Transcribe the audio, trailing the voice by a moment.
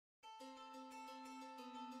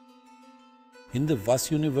In the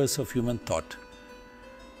vast universe of human thought,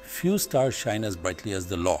 few stars shine as brightly as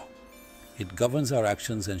the law. It governs our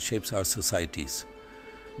actions and shapes our societies.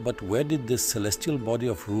 But where did this celestial body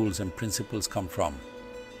of rules and principles come from?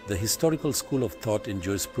 The historical school of thought in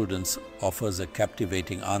jurisprudence offers a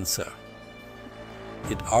captivating answer.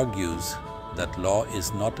 It argues that law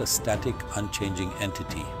is not a static, unchanging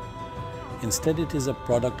entity. Instead, it is a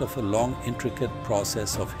product of a long, intricate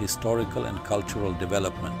process of historical and cultural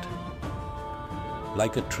development.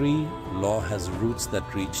 Like a tree, law has roots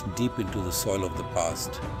that reach deep into the soil of the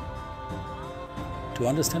past. To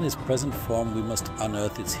understand its present form, we must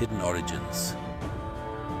unearth its hidden origins.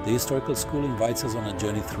 The historical school invites us on a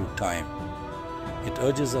journey through time. It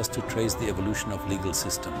urges us to trace the evolution of legal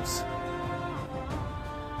systems.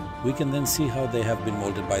 We can then see how they have been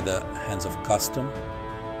molded by the hands of custom,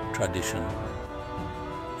 tradition,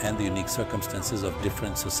 and the unique circumstances of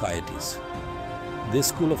different societies. This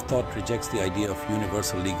school of thought rejects the idea of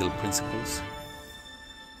universal legal principles.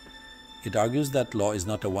 It argues that law is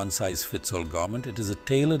not a one-size-fits-all garment. It is a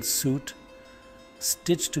tailored suit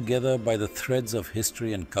stitched together by the threads of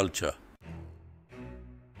history and culture.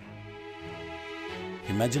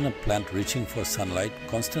 Imagine a plant reaching for sunlight,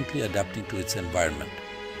 constantly adapting to its environment.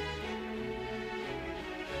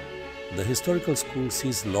 The historical school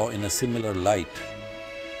sees law in a similar light.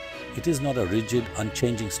 It is not a rigid,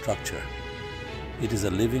 unchanging structure. It is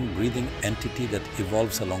a living, breathing entity that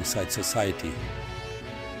evolves alongside society.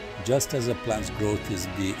 Just as a plant's growth is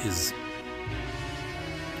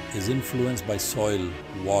influenced by soil,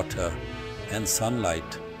 water, and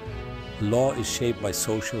sunlight, law is shaped by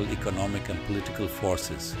social, economic, and political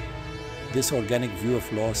forces. This organic view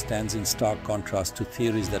of law stands in stark contrast to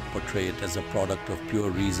theories that portray it as a product of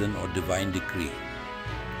pure reason or divine decree.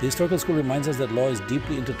 The historical school reminds us that law is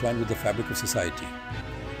deeply intertwined with the fabric of society.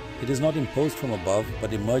 It is not imposed from above,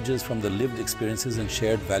 but emerges from the lived experiences and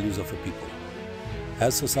shared values of a people.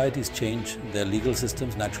 As societies change, their legal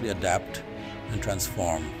systems naturally adapt and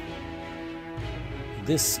transform.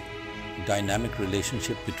 This dynamic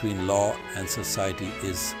relationship between law and society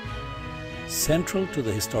is central to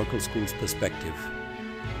the historical school's perspective.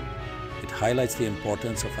 It highlights the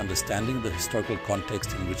importance of understanding the historical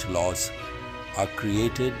context in which laws are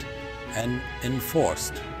created and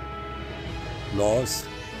enforced. Laws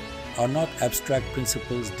are not abstract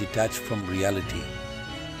principles detached from reality.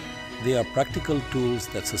 They are practical tools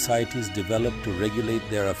that societies develop to regulate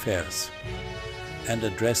their affairs and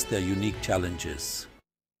address their unique challenges.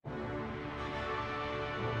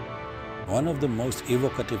 One of the most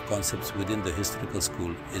evocative concepts within the historical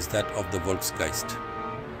school is that of the Volksgeist.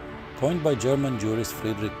 Coined by German jurist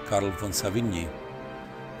Friedrich von Savigny,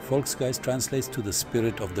 Volksgeist translates to the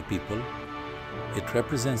spirit of the people. It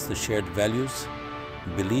represents the shared values,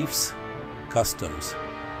 beliefs, customs,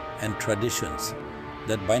 and traditions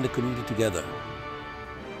that bind a community together.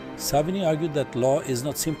 Savigny argued that law is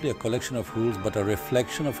not simply a collection of rules but a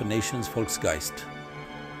reflection of a nation's Volksgeist.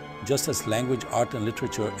 Just as language, art, and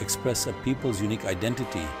literature express a people's unique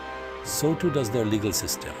identity, so too does their legal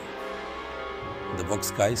system. The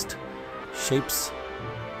Volksgeist shapes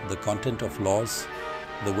the content of laws,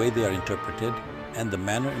 the way they are interpreted, and the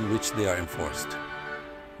manner in which they are enforced.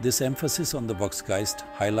 This emphasis on the Volksgeist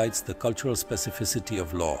highlights the cultural specificity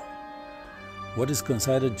of law. What is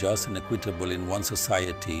considered just and equitable in one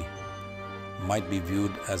society might be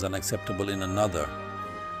viewed as unacceptable in another.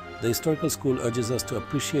 The historical school urges us to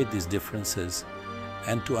appreciate these differences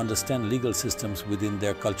and to understand legal systems within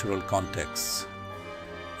their cultural contexts.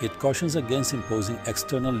 It cautions against imposing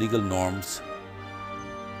external legal norms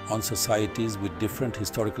on societies with different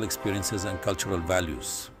historical experiences and cultural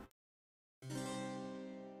values.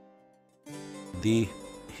 The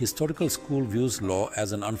historical school views law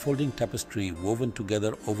as an unfolding tapestry woven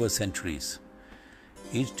together over centuries.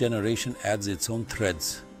 Each generation adds its own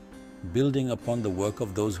threads, building upon the work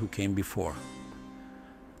of those who came before.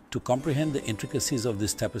 To comprehend the intricacies of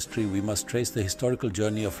this tapestry, we must trace the historical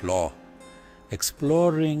journey of law,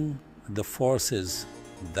 exploring the forces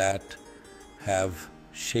that have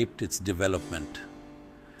shaped its development.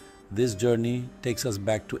 This journey takes us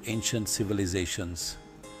back to ancient civilizations,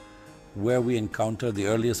 where we encounter the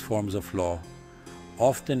earliest forms of law,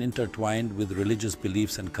 often intertwined with religious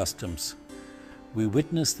beliefs and customs. We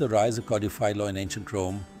witness the rise of codified law in ancient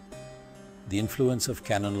Rome, the influence of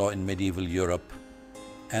canon law in medieval Europe,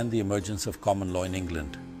 and the emergence of common law in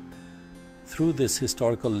England. Through this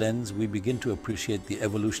historical lens, we begin to appreciate the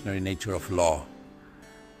evolutionary nature of law.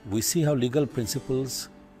 We see how legal principles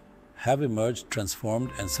have emerged, transformed,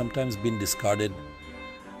 and sometimes been discarded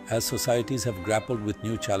as societies have grappled with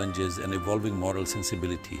new challenges and evolving moral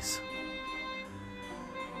sensibilities.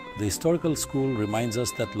 The historical school reminds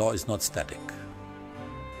us that law is not static.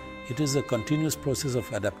 It is a continuous process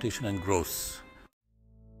of adaptation and growth.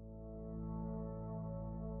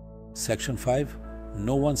 Section 5.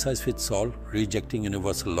 No one size fits all, rejecting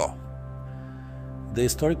universal law. The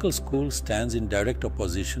historical school stands in direct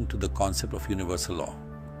opposition to the concept of universal law.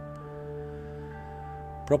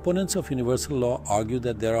 Proponents of universal law argue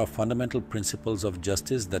that there are fundamental principles of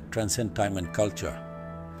justice that transcend time and culture.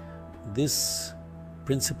 These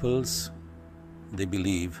principles, they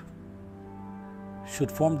believe, should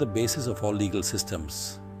form the basis of all legal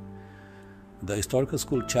systems. The historical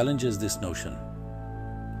school challenges this notion.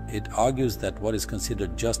 It argues that what is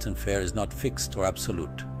considered just and fair is not fixed or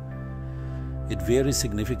absolute. It varies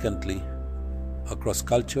significantly across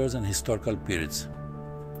cultures and historical periods.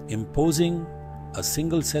 Imposing a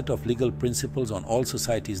single set of legal principles on all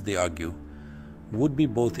societies, they argue, would be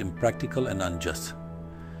both impractical and unjust.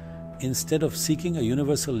 Instead of seeking a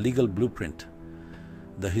universal legal blueprint,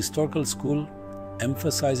 the historical school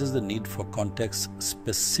emphasizes the need for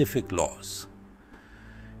context-specific laws.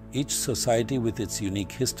 Each society, with its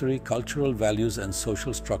unique history, cultural values, and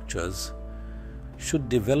social structures, should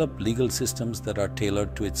develop legal systems that are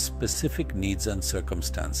tailored to its specific needs and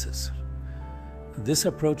circumstances. This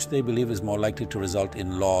approach, they believe, is more likely to result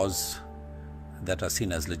in laws that are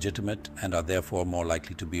seen as legitimate and are therefore more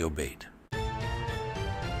likely to be obeyed.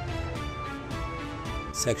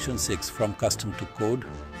 Section 6. From Custom to Code,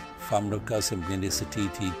 Famrika Simplicity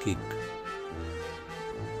Teak.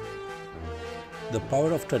 The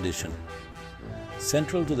power of tradition.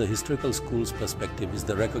 Central to the historical school's perspective is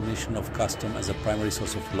the recognition of custom as a primary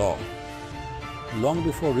source of law. Long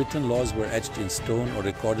before written laws were etched in stone or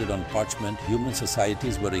recorded on parchment, human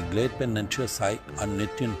societies were iglet pen nature sai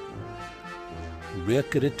annitin.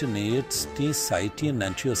 Reakritinate sti saiti and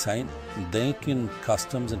nature sign in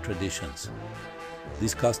customs and traditions.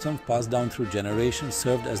 These customs, passed down through generations,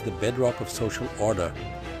 served as the bedrock of social order.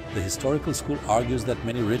 The historical school argues that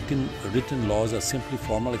many written laws are simply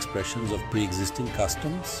formal expressions of pre-existing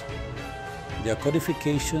customs. They are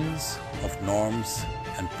codifications of norms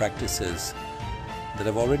and practices that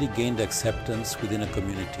have already gained acceptance within a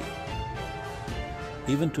community.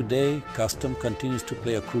 Even today, custom continues to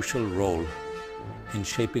play a crucial role in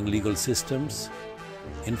shaping legal systems,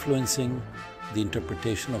 influencing the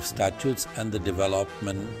interpretation of statutes and the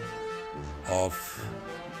development of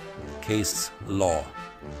case law.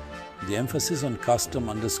 The emphasis on custom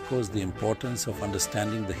underscores the importance of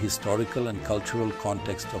understanding the historical and cultural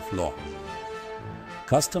context of law.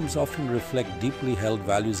 Customs often reflect deeply held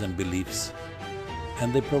values and beliefs,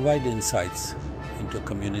 and they provide insights into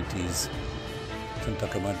communities'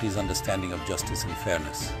 understanding of justice and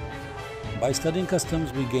fairness. By studying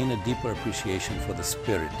customs, we gain a deeper appreciation for the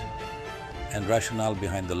spirit and rationale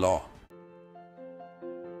behind the law.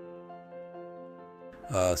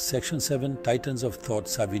 Section 7. Titans of Thought,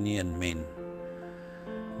 Savigny and Maine.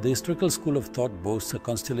 The historical school of thought boasts a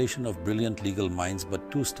constellation of brilliant legal minds,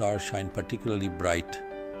 but two stars shine particularly bright: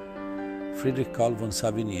 Friedrich von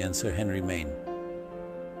Savigny and Sir Henry Maine.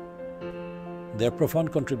 Their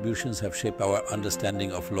profound contributions have shaped our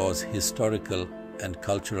understanding of law's historical and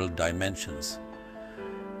cultural dimensions.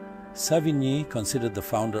 Savigny, considered the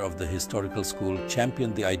founder of the historical school,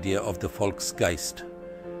 championed the idea of the Volksgeist.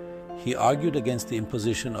 He argued against the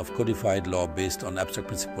imposition of codified law based on abstract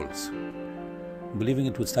principles, believing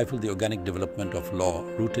it would stifle the organic development of law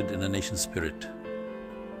rooted in a nation's spirit.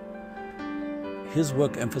 His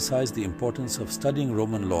work emphasized the importance of studying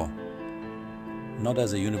Roman law, not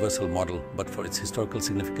as a universal model, but for its historical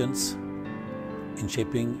significance in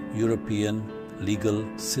shaping European legal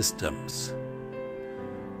systems.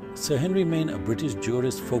 Sir Henry Maine, a British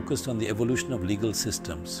jurist, focused on the evolution of legal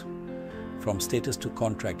systems. From status to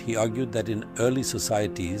contract, he argued that in early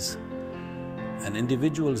societies, an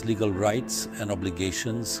individual's legal rights and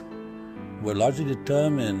obligations were largely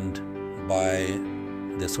determined by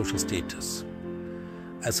their social status.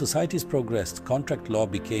 As societies progressed, contract law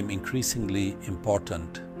became increasingly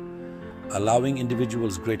important, allowing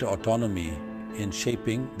individuals greater autonomy in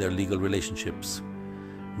shaping their legal relationships.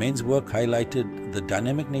 Maine's work highlighted the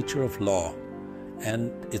dynamic nature of law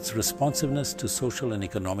and its responsiveness to social and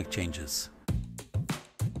economic changes.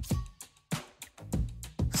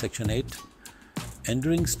 Section 8.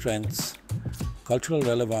 Enduring Strengths, Cultural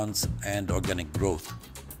Relevance and Organic Growth.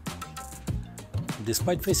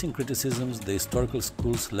 Despite facing criticisms, the historical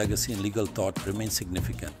school's legacy in legal thought remains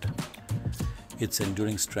significant. Its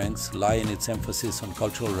enduring strengths lie in its emphasis on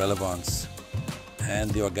cultural relevance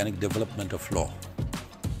and the organic development of law.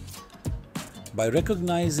 By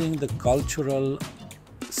recognizing the cultural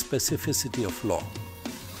specificity of law,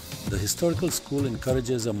 The historical school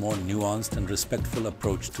encourages a more nuanced and respectful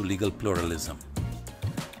approach to legal pluralism.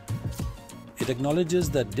 It acknowledges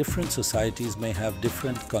that different societies may have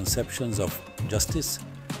different conceptions of justice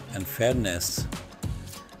and fairness,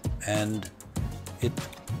 and it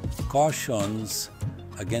cautions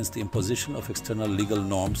against the imposition of external legal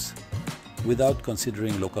norms without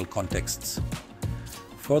considering local contexts.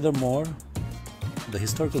 Furthermore, the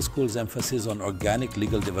historical school's emphasis on organic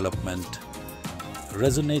legal development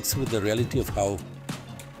resonates with the reality of how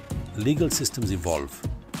legal systems evolve.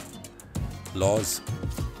 Laws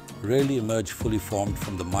rarely emerge fully formed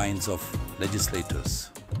from the minds of legislators.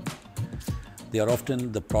 They are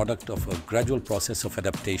often the product of a gradual process of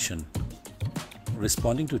adaptation,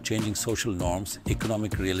 responding to changing social norms,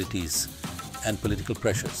 economic realities, and political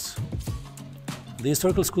pressures. The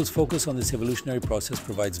historical school's focus on this evolutionary process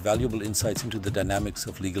provides valuable insights into the dynamics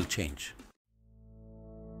of legal change.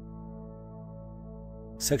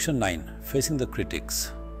 Section 9. Facing the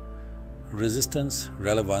critics. Resistance,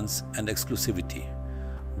 relevance, and exclusivity.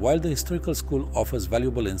 While the historical school offers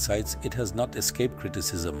valuable insights, it has not escaped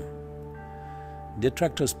criticism.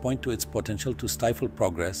 Detractors point to its potential to stifle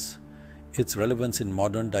progress, its relevance in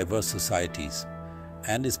modern, diverse societies,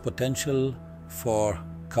 and its potential for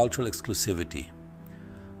cultural exclusivity.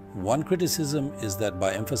 One criticism is that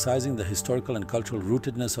by emphasizing the historical and cultural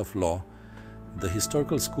rootedness of law, the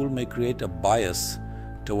historical school may create a bias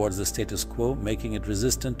towards the status quo, making it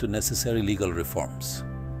resistant to necessary legal reforms.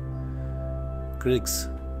 Critics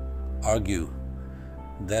argue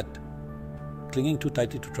that clinging too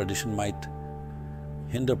tightly to tradition might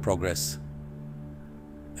hinder progress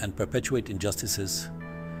and perpetuate injustices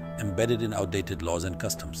embedded in outdated laws and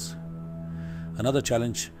customs. Another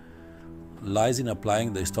challenge lies in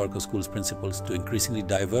applying the historical school's principles to increasingly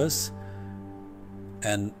diverse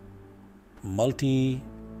and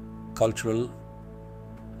multicultural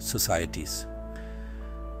societies.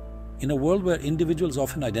 In a world where individuals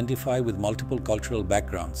often identify with multiple cultural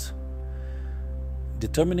backgrounds,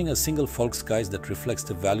 determining a single Volksgeist that reflects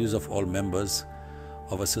the values of all members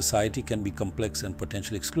of a society can be complex and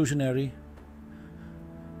potentially exclusionary.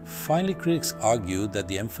 Finally, critics argue that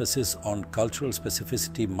the emphasis on cultural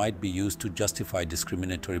specificity might be used to justify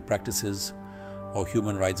discriminatory practices or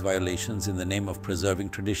human rights violations in the name of preserving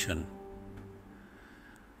tradition.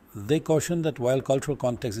 They caution that while cultural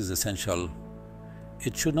context is essential,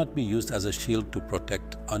 it should not be used as a shield to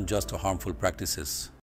protect unjust or harmful practices.